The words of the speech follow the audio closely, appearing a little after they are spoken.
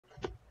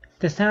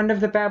The sound of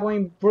the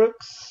babbling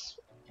brooks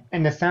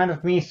and the sound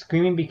of me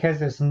screaming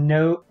because I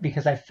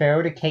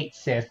failed a Kate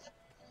Sith.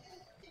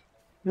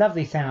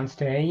 Lovely sounds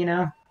today, you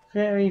know?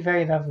 Very,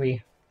 very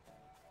lovely.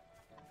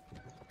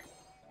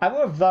 I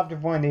would have loved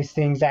if one of these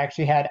things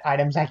actually had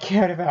items I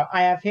cared about.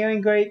 I have healing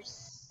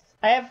grapes.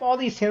 I have all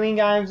these healing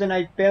items and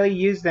I barely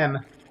use them.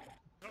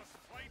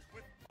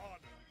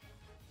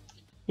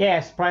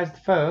 Yeah, surprise the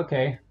foe.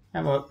 Okay,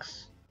 that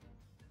works.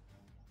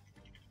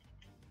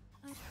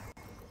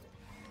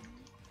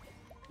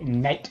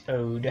 Night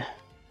Ode.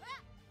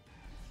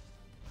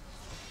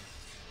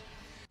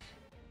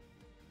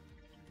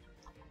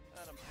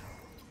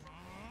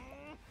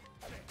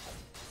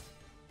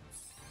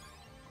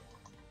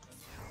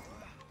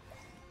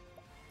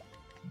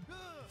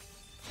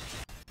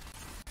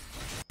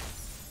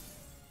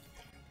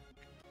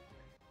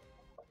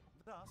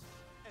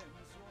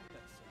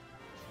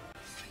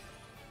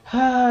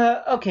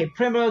 Okay,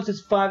 Primrose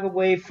is 5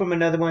 away from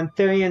another one.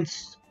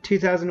 Therian's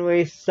 2,000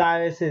 away.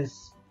 Cyrus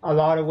is a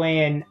lot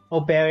away, and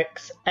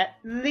Oberic's at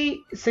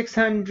least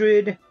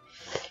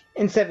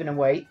 607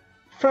 away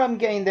from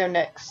getting their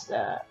next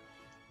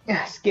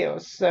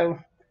skills. So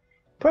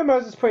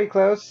Primrose is pretty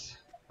close.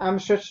 I'm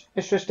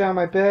stretched down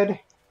my bed.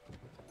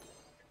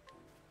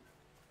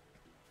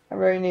 I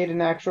really need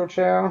an actual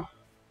chair.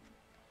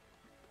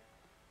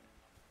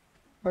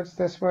 What's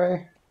this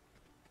way?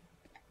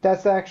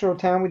 That's the actual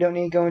town. We don't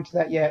need to go into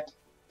that yet.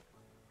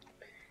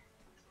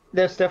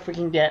 There's stuff we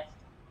can get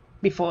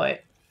before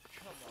it.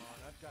 Come on,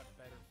 I've got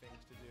better things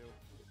to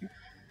do.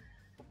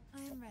 I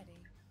am ready.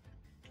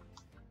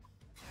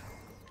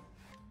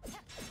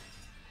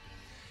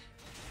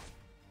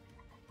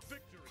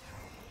 Victory!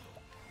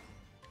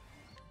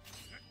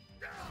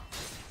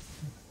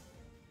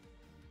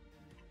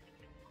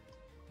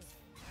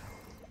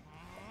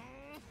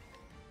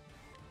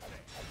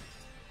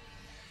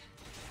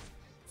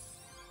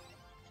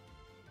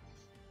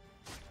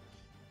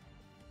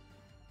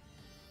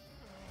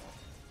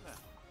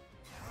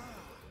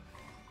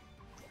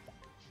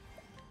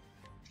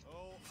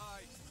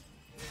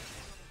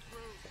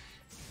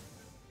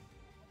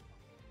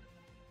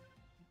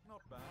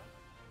 Not bad.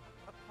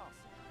 A passing.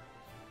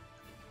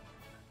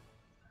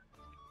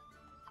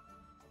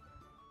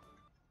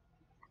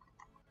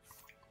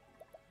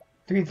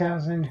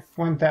 3,000,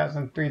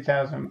 1,000,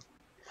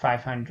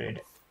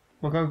 3,500.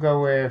 We're gonna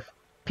go with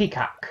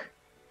Peacock.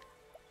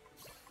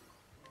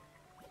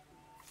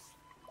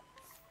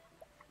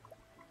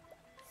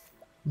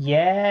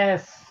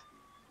 Yes!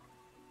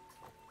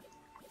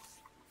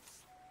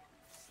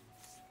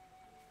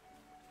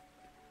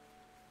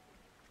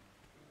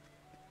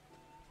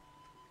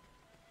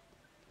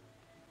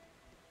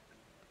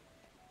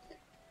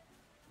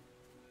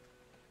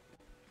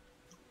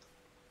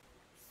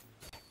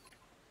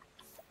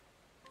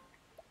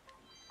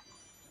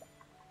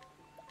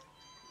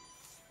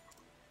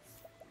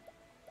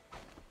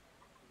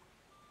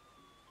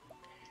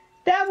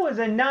 That was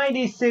a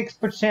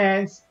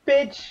 96%,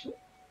 bitch!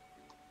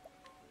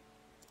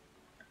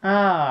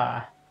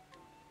 Ah.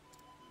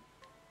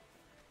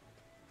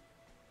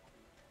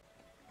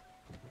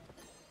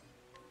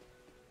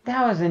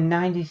 That was a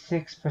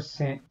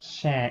 96%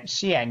 chance.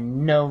 She had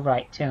no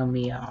right to tell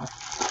me off.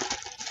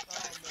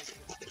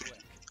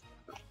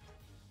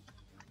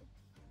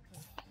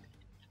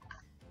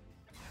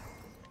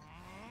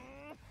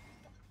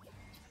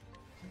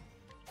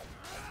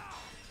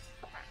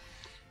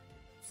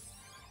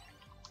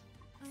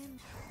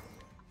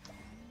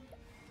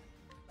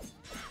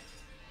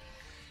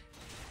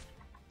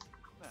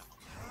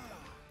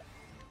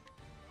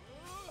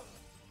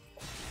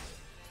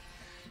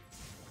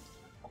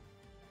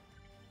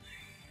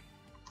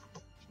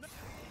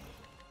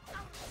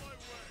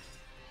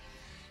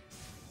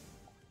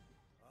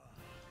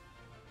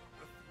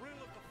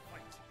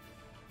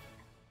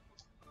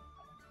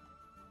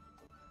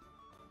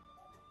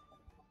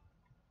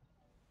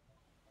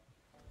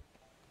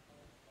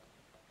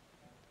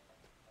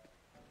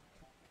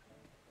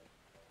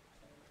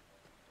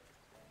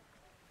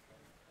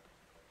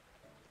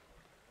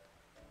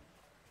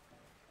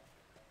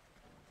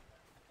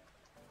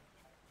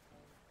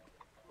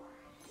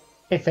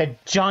 It's a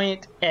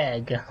giant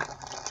egg. It's a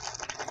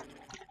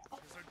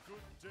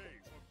good day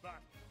for battle.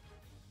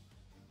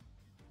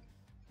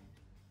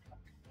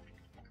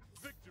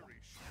 Victory.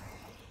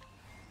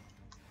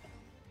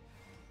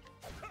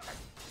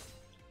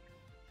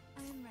 I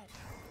am ready.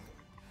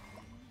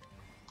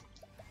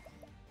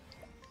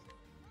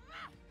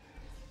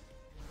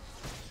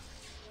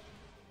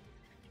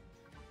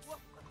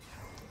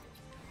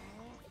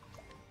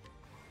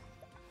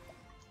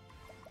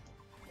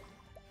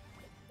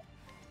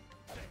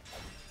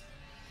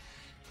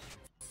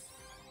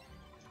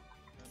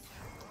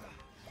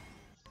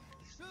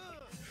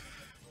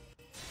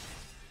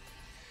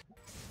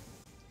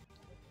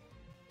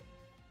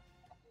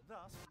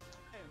 Thus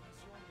ends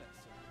your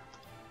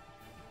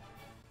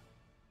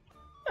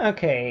lesson.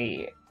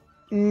 Okay.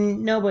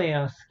 Nobody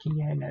else can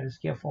get another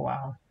skill for a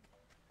while.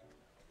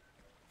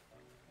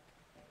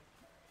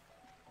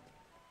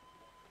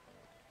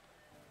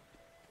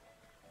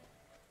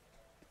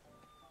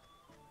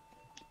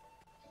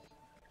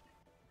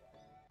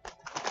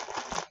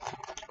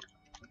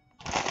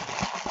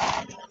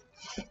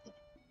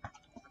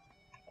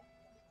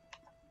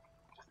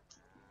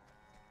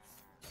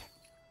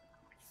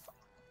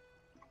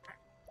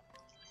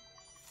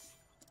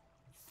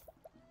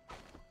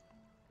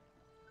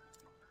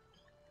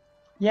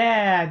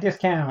 Yeah,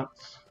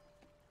 discounts.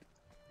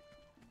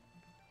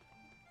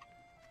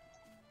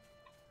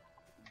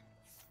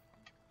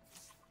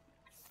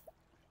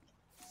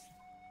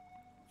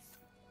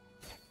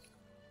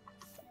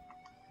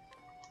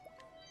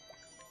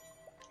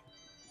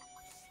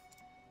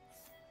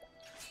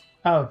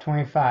 Oh,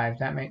 25.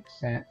 That makes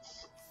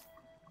sense.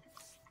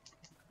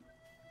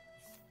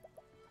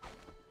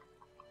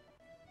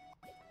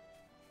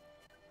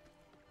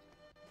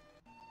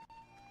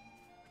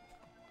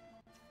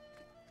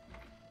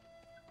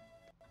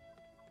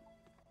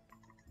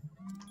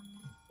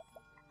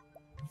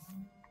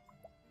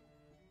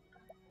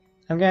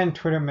 I'm getting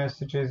Twitter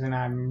messages and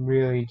I'm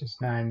really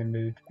just not in the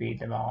mood to read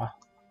them all.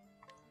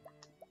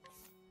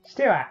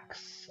 Steel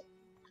Axe.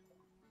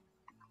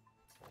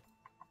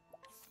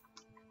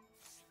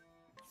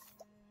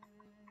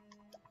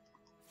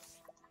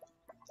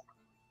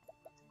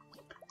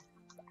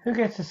 Who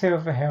gets a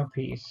silver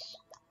hairpiece?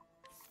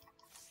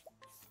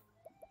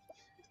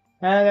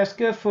 That's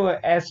good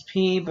for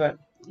SP, but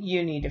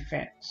you need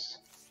defense.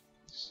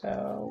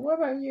 So, what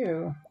about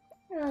you?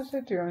 How's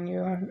it doing,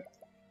 you?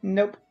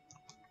 Nope.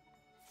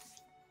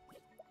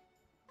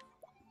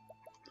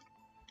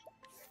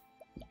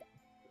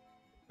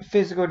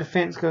 Physical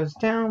defense goes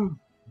down,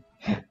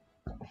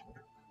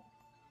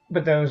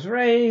 but those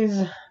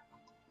raise.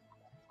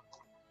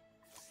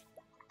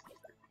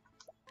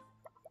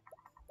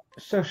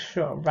 So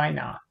sure, why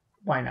not?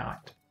 Why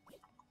not?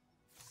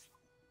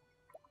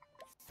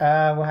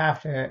 We'll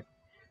have to...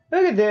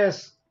 Look at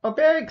this!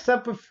 Oberic's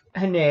up with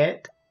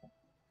Hanet,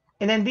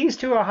 and then these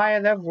two are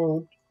higher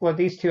level. Well,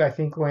 these two I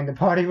think were in the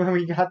party when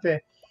we got the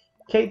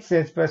Kate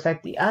Sith, but it's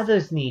like the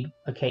others need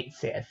a Kate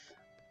Sith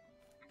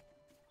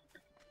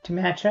to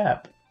match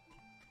up.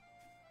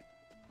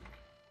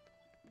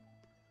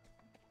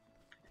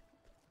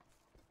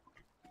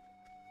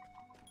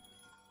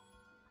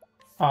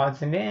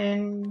 Odds and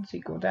ends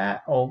equal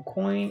that. Old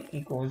coin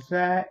equals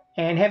that.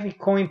 And heavy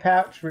coin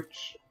pouch,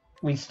 which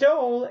we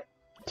stole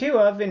 2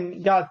 of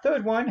and got a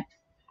 3rd one.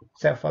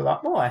 So for a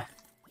lot more.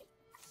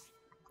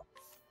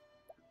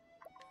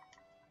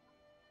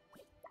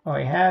 Oh,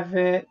 we have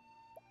it.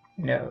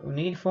 No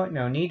need for it.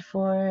 No need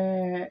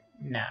for it.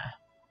 Nah.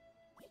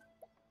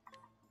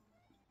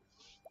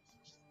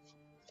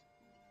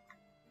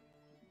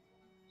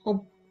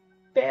 Oh,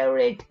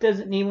 Beric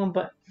doesn't need one,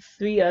 but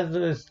 3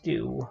 others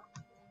do.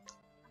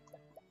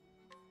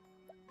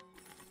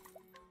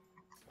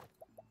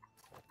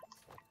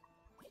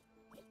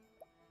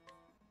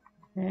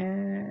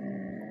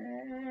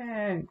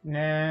 And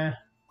nah.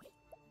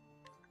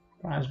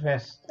 Bronze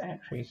vest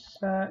actually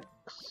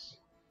sucks.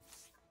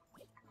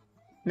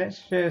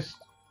 Let's just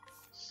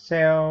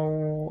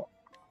sell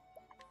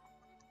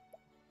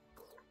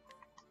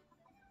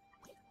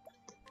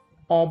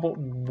all but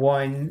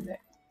 1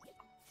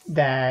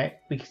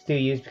 that we can still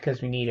use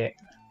because we need it.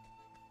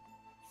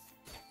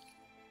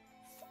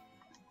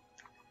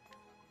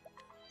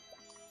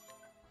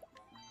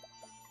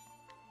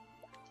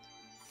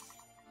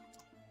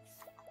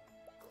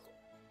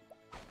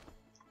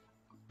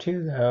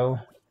 Two though.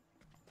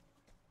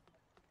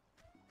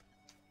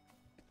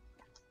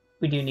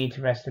 We do need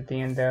to rest at the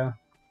end though.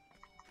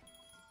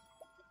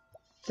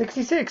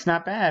 66,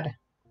 not bad.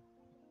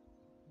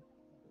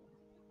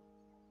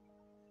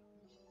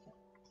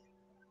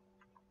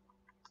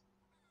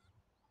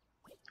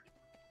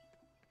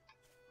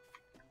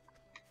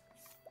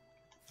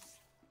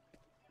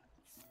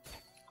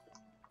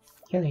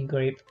 Killing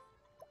Grape.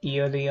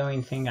 You're the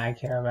only thing I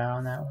care about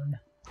on that one.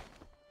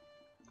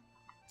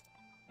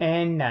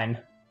 And none.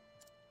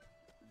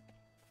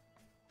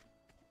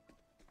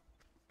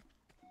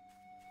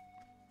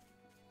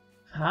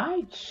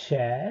 High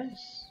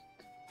chest.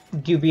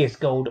 Dubious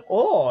gold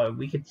ore.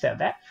 We could sell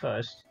that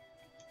first.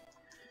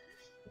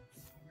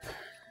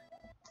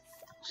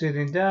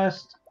 Soothing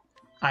dust.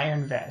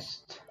 Iron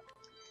vest.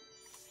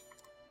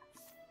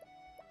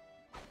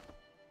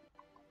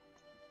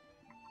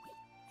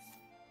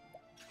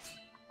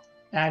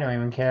 I don't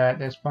even care at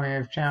this point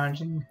of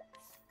challenging.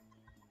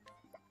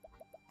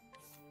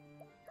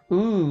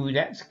 Ooh,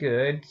 that's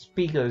good.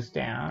 Speed goes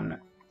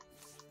down.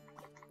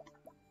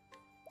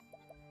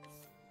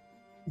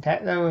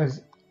 That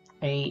lowers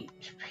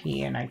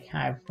HP and I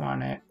kind of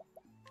want it.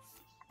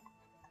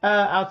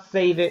 I'll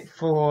save it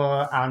for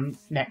our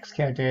next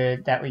character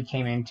that we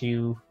came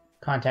into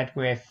contact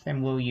with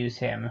and we'll use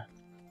him.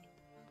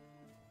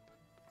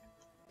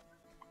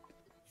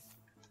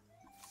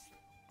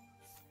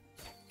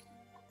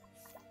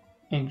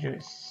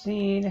 Injurious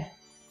Seed.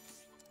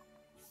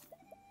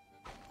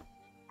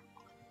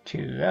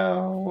 Too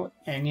low.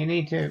 And you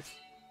need to...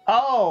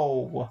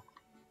 Oh!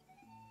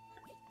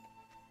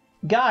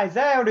 Guys,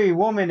 that elderly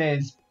woman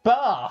is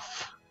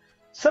buff!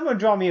 Someone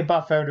draw me a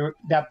buff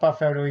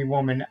elderly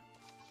woman.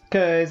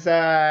 Cause,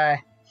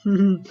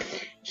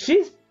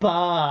 she's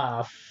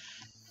buff.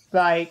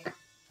 Like,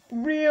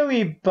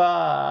 really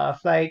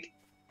buff. Like,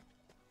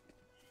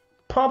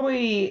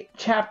 probably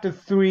chapter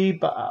 3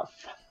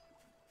 buff.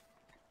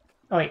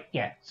 Oh wait,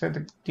 yeah, so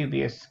the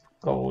dubious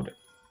gold.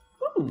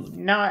 Ooh,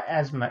 not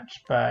as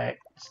much, but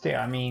still,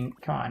 I mean,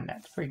 come on,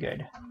 that's pretty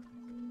good.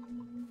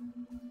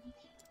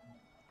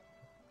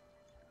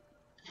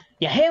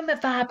 You hear me,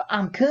 Vibe?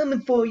 I'm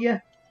coming for you.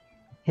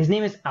 His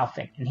name is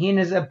Alfyn, and he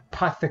is an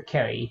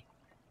apothecary.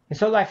 His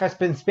whole life has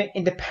been spent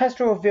in the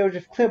pastoral village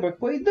of Clearbrook,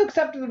 where he looks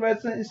after the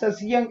residents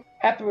as a young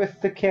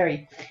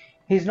apothecary.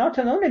 He's not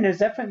alone in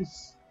his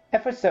efforts,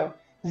 though.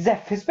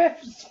 Zeph, his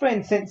best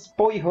friend since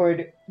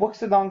boyhood,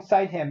 works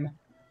alongside him.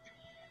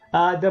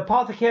 The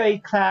apothecary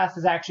class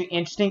is actually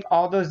interesting.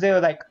 All those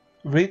little like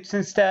roots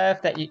and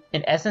stuff that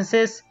in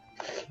essences,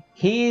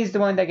 he's the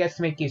one that gets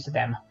to make use of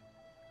them.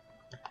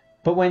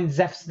 But when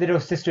Zeph's little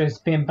sister is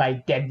bitten by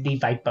a deadly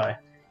viper,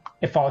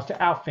 it falls to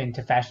Alfyn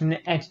to fashion an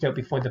antidote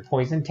before the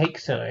poison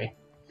takes her.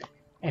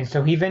 And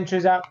so he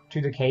ventures out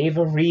to the cave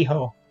of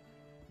Rio,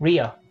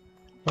 where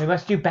he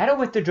must do battle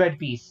with the dread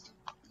beast.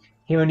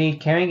 He will need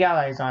caring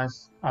allies on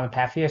the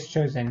path he has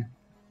chosen.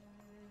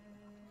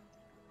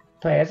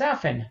 Play as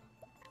Alfyn.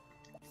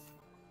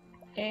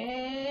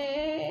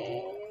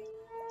 And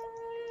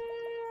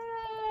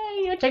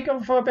you take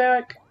over for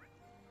Barrack.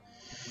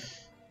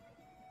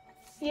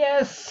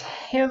 Yes,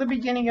 hear the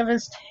beginning of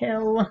his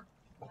tale.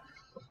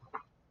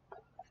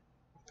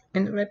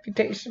 And the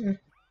reputation.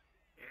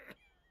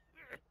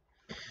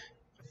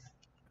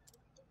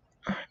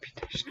 Our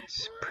reputation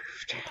is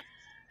improved.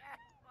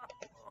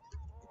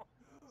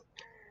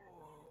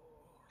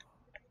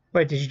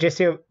 Wait, did you just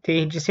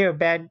hear a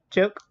bad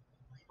joke?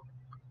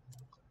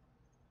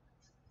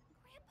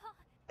 Grandpa,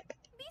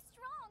 be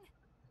strong.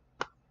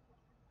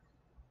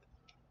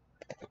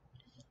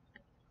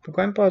 But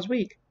Grandpa's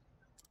weak.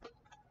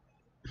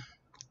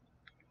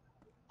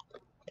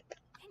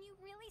 Can you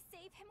really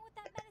save him with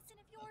that medicine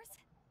of yours?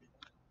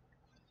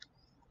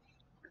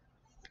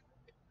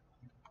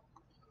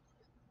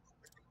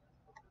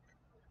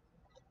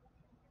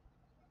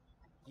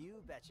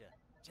 You betcha.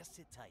 Just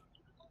sit tight.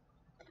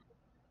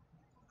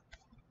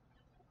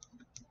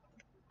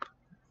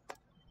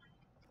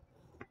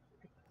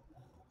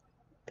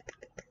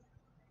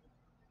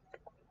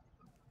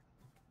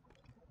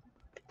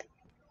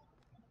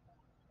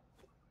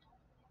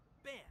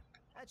 Bam!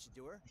 That should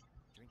do her.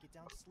 Drink it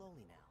down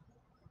slowly now.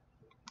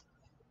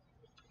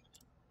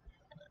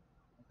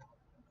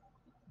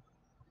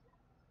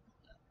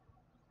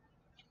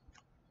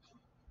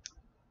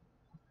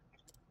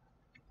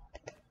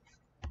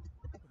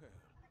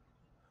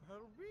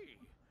 I'll be.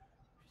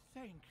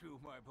 Thank you,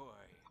 my boy.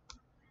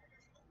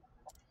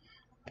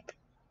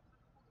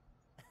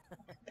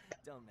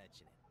 Don't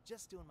mention it.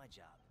 Just doing my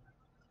job.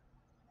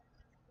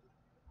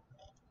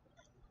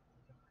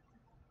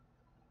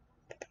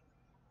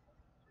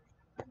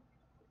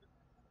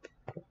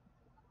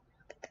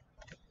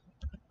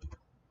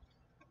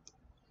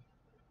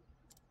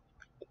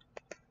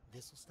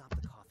 This'll stop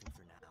the coughing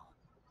for now,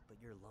 but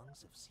your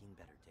lungs have seen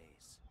better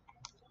days.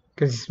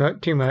 Because you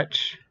smoke too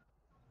much.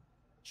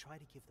 Try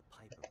to give the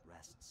pipe a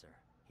rest, sir.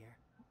 Here?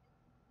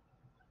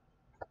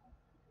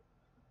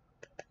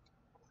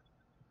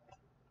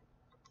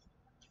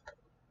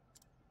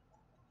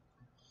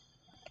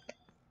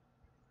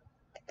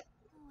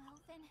 Oh,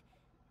 Alfyn,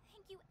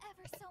 thank you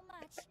ever so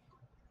much.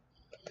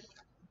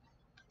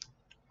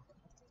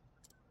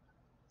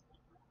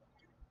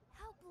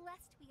 How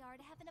blessed we are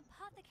to have an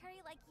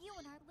apothecary like you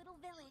in our little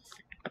village.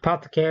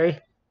 Apothecary.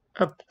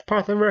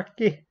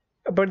 Apothecary.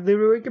 About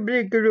the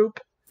big group.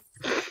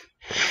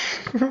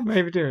 What am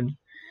I doing?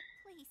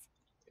 Please.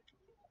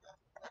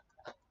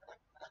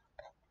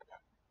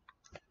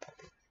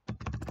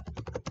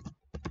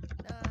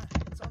 Nah,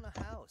 it's on the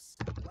house.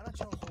 Why don't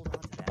y'all hold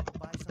on to that and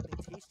buy something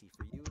tasty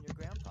for you and your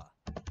grandpa?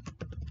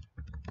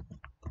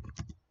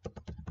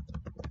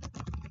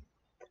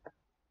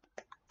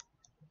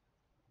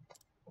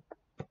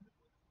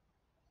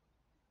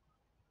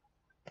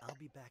 I'll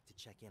be back to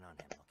check in on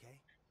him, okay?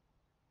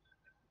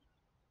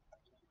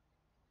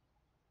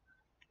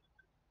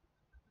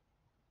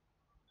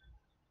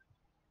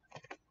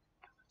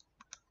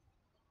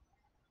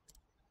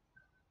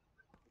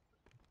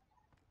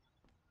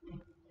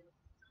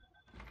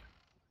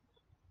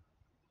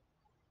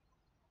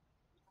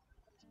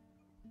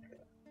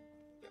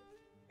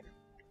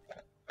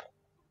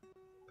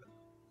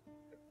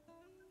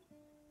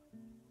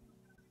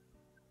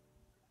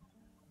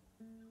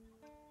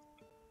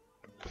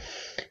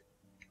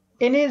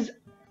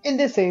 In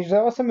this age,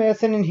 though, also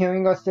medicine and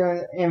healing are still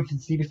in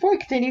infancy. Before I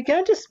continue, can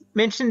I just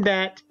mention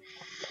that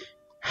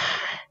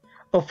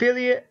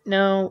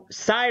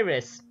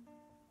Cyrus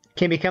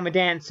can become a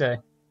dancer.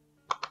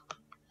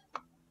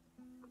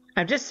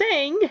 I'm just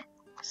saying.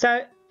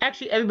 So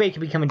actually, everybody can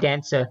become a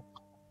dancer.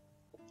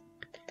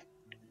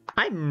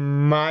 I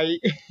might.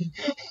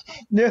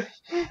 No,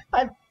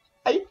 I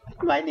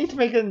might need to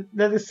make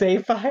another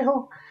save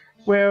file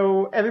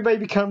where everybody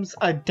becomes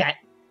a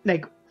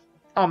like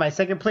on my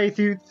second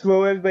playthrough,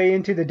 throw everybody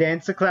into the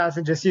dancer class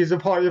and just use a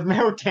party of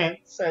male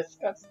dancers.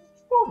 That's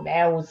all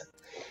males.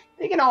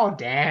 They can all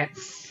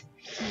dance.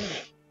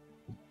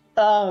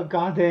 Oh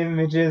god, the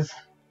images.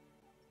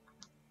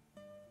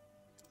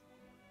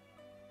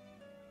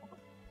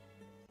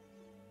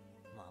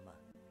 Mama,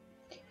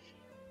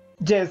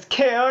 Just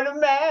killed a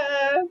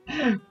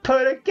man,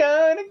 put a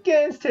gun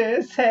against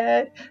his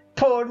head,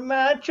 pulled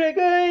my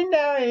trigger and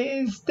now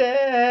he's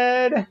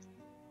dead.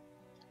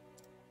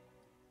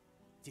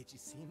 Did you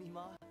see me,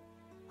 Ma?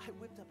 I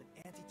whipped up an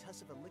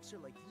antitussive elixir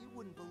like you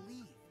wouldn't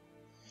believe.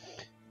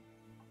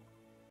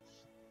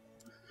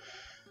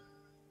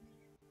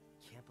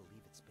 Can't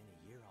believe it's been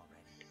a year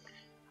already.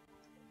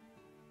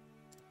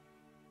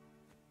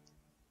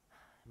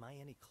 Am I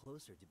any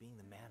closer to being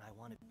the man I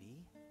want to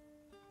be?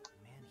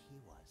 The man he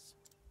was.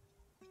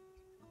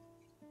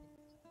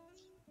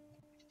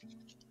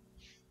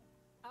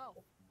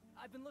 Alf,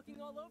 I've been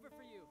looking all over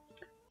for you.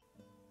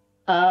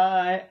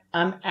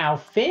 I'm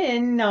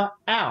Alfyn, not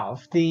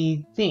Alf,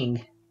 the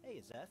thing.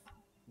 Hey, Zeth.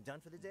 Done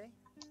for the day?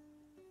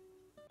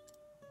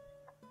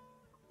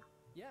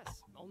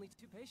 Yes, only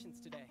 2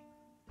 patients today.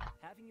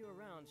 Having you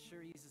around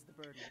sure eases the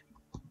burden.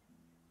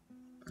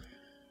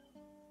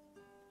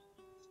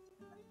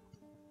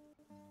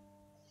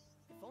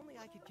 If only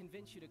I could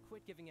convince you to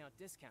quit giving out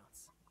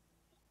discounts.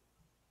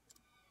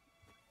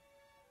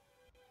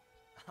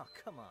 Oh,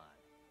 come on.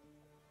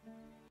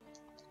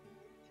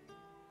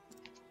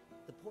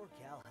 The poor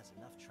gal has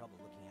enough trouble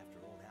looking after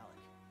old Alec.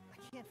 I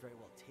can't very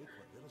well take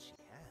what little she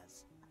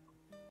has.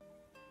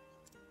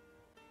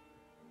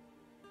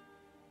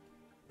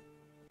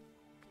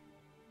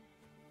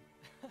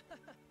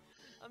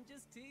 I'm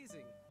just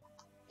teasing.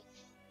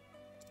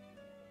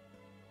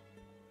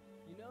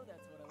 You know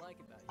that's what I like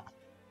about you.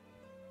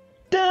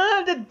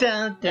 Dun dun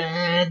dun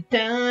dun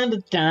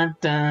dun dun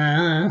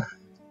dun.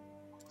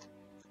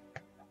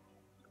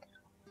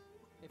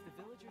 If the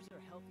villagers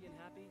are healthy and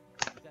happy,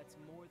 that's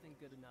more than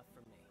good enough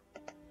for me.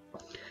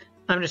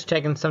 I'm just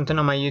checking something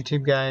on my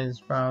YouTube, guys,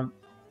 from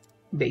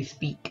They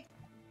Speak.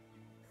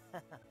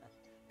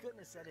 Couldn't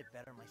have said it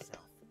better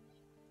myself.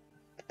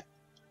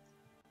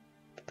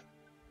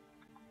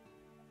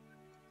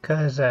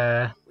 Cause,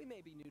 We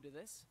may be new to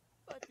this,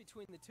 but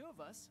between the 2 of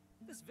us,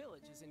 this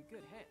village is in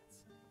good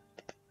hands.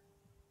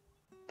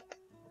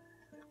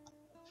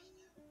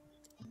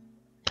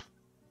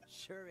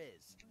 Sure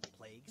is.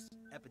 Plagues,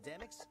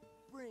 epidemics,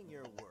 bring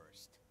your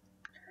worst.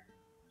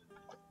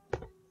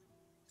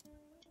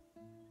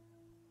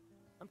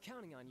 I'm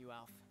counting on you,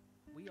 Alf.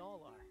 We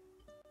all are.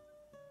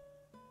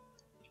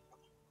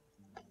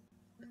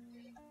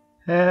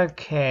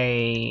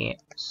 okay,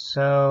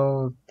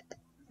 so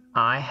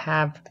I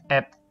have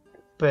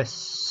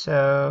episodes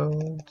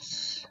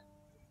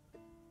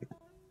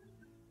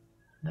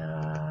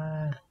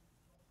 10,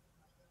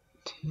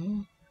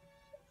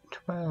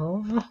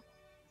 12,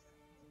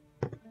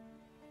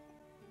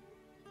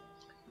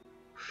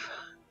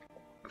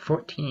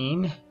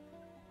 14,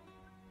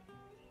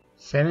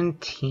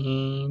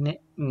 17,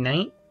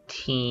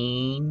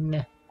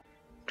 19,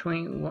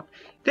 21.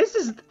 This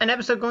is an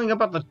episode going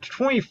up on the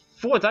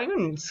 24th. I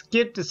can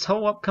skip this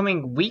whole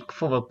upcoming week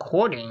for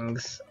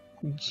recordings.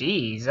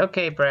 Jeez.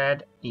 Okay,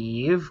 Brad.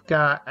 You've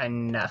got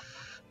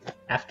enough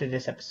after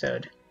this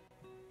episode.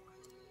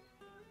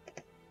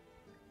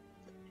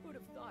 Who'd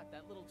have thought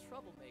that little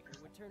troublemaker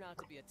would turn out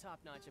to be a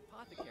top-notch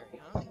apothecary,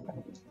 huh?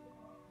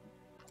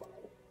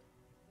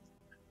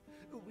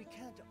 We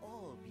can't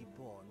all be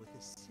born with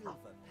a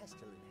silver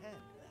pestle in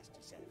hand,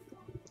 Master Zeth.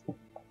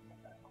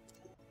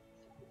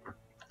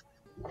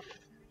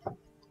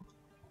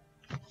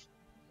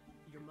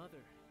 Your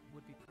mother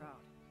would be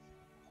proud.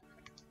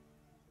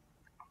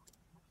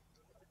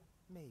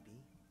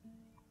 Maybe.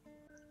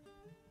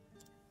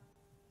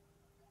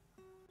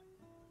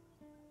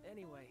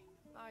 Anyway,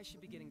 I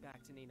should be getting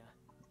back to Nina.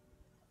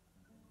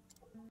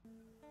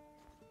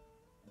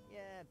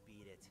 Yeah,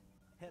 beat it.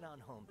 Head on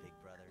home, big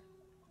brother.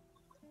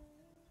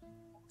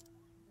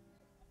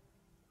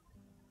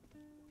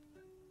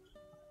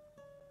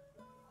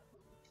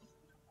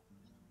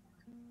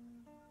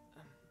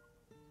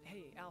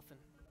 Hey, Alfyn.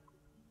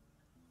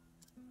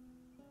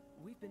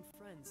 We've been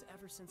friends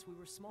ever since we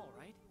were small,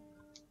 right?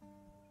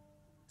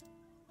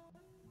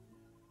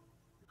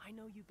 I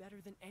know you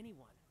better than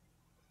anyone,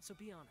 so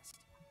be honest.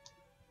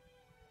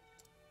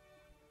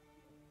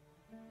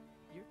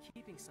 You're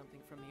keeping something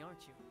from me,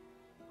 aren't you?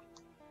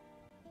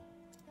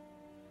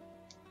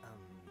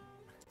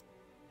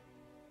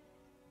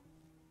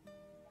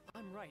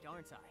 I'm right,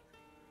 aren't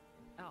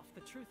I? Alf,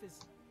 the truth is...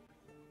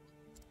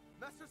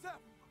 Master Zeph!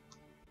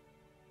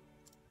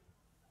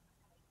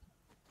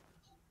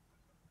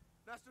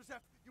 Master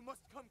Zeph, you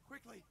must come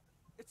quickly.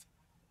 It's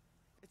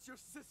your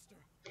sister.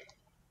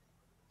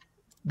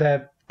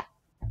 The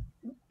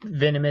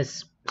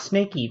venomous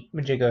snaky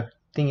majigger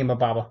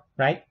thingamabobber,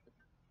 right?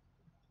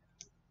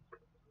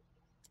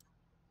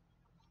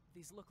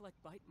 These look like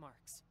bite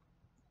marks.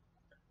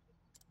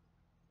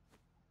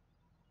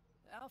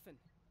 Alfyn,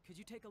 could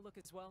you take a look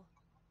as well?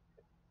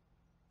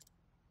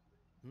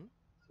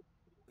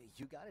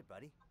 You got it,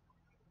 buddy.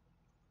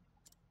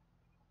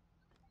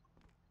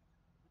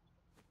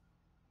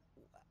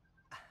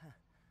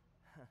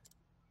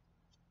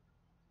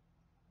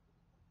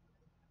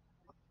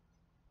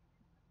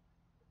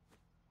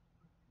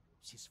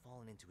 She's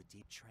fallen into a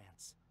deep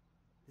trance.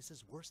 This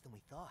is worse than we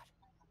thought.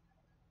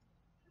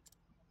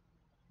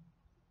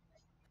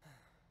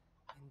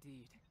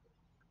 indeed.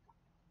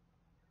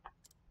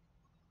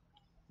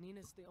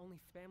 Nina's the only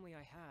family I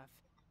have.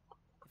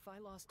 If I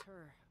lost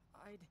her,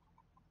 I'd...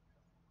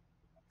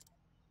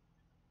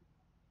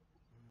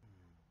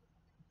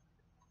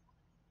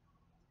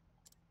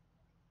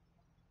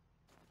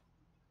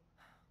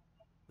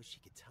 Wish she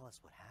could tell us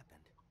what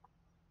happened.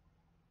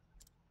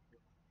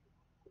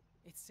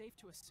 It's safe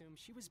to assume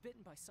she was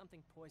bitten by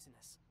something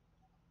poisonous.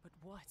 But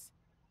what?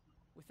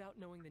 Without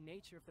knowing the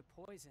nature of the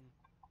poison...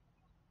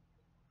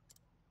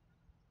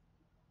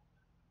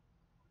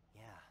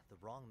 Yeah, the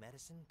wrong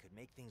medicine could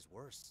make things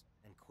worse,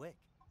 and quick.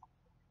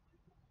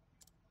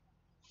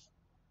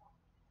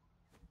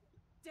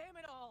 Damn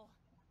it all!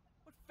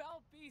 What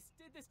foul beast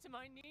did this to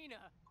my Nina?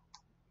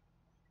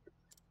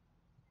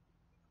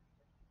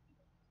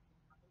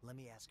 Let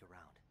me ask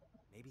around.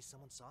 Maybe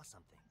someone saw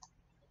something.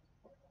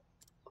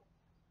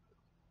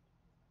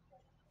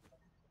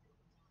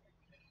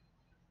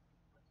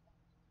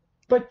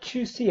 But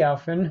you see,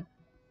 Alfyn,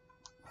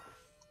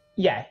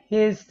 yeah,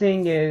 his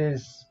thing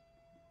is,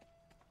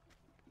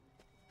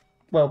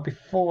 well,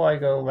 before I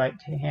go right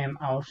to him,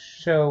 I'll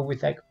show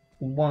with like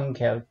one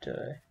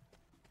character.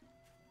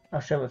 I'll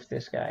show with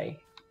this guy.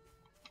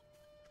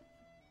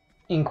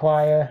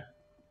 Inquire.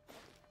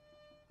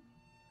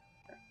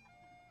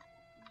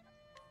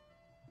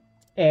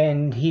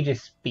 And he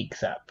just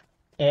speaks up.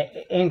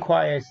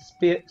 Inquire's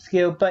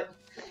skill, but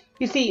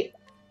you see,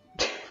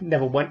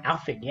 level 1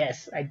 Alfyn,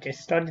 yes, I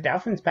just started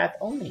Alfyn's path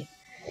only.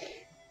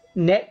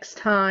 Next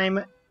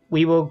time,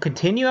 we will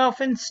continue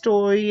Alfyn's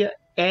story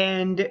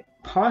and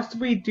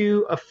possibly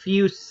do a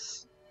few,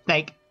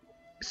 like,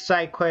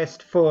 side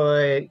quests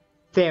for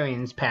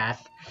Therian's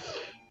path.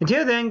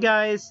 Until then,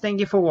 guys, thank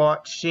you for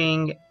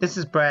watching. This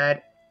is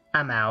Brad.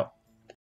 I'm out.